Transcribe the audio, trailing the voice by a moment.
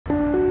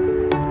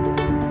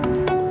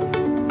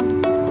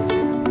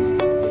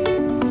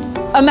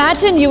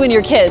Imagine you and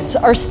your kids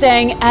are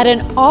staying at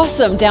an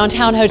awesome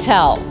downtown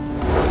hotel.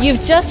 You've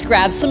just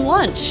grabbed some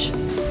lunch,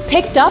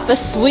 picked up a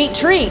sweet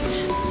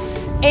treat,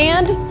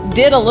 and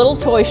did a little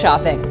toy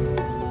shopping.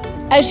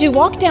 As you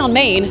walk down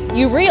Main,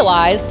 you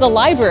realize the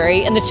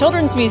library and the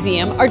Children's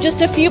Museum are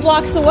just a few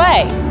blocks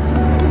away.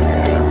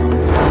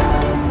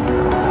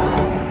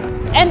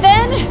 And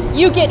then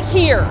you get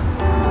here.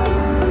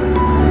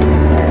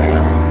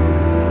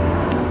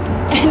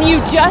 And you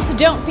just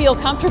don't feel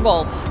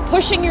comfortable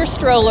pushing your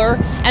stroller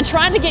and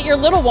trying to get your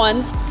little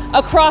ones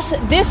across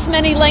this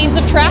many lanes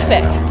of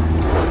traffic.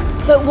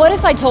 But what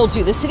if I told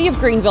you the city of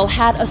Greenville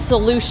had a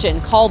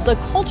solution called the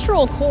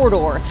Cultural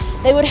Corridor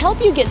that would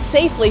help you get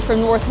safely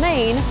from North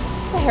Main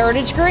to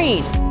Heritage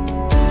Green?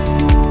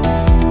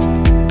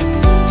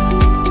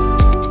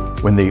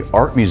 When the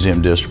Art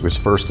Museum District was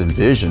first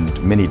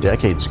envisioned many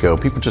decades ago,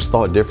 people just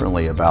thought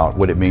differently about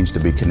what it means to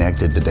be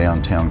connected to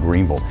downtown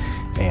Greenville.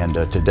 And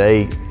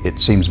today it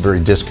seems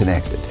very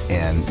disconnected,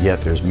 and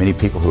yet there's many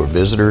people who are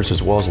visitors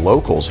as well as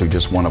locals who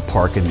just want to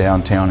park in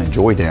downtown,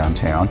 enjoy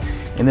downtown,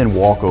 and then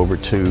walk over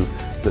to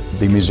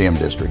the museum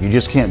district. You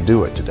just can't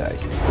do it today.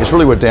 It's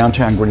really what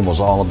downtown Greenville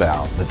is all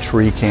about, the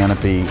tree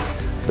canopy,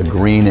 the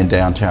green in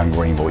downtown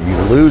Greenville. You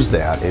lose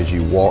that as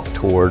you walk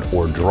toward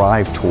or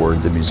drive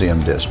toward the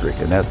museum district,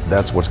 and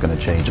that's what's going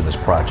to change in this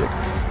project.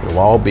 It'll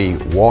all be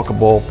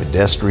walkable,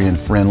 pedestrian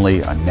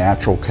friendly, a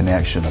natural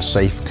connection, a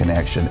safe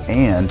connection,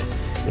 and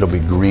it'll be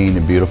green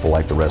and beautiful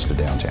like the rest of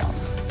downtown.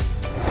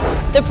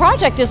 The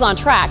project is on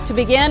track to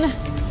begin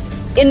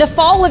in the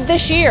fall of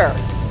this year,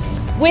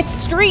 with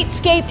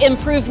streetscape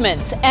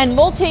improvements and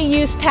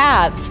multi-use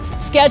paths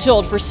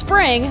scheduled for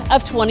spring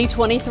of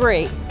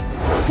 2023.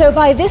 So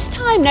by this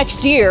time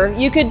next year,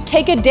 you could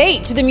take a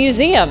date to the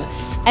museum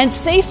and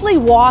safely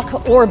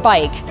walk or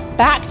bike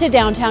back to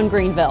downtown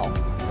Greenville.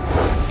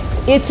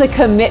 It's a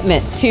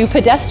commitment to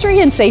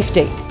pedestrian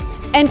safety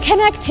and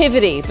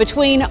connectivity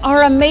between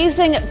our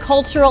amazing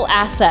cultural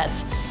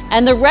assets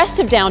and the rest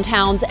of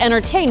downtown's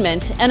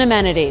entertainment and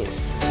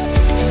amenities.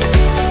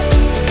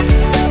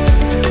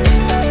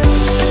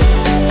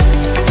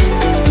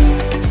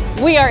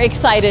 We are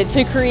excited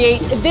to create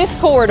this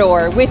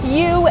corridor with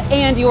you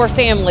and your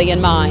family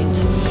in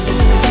mind.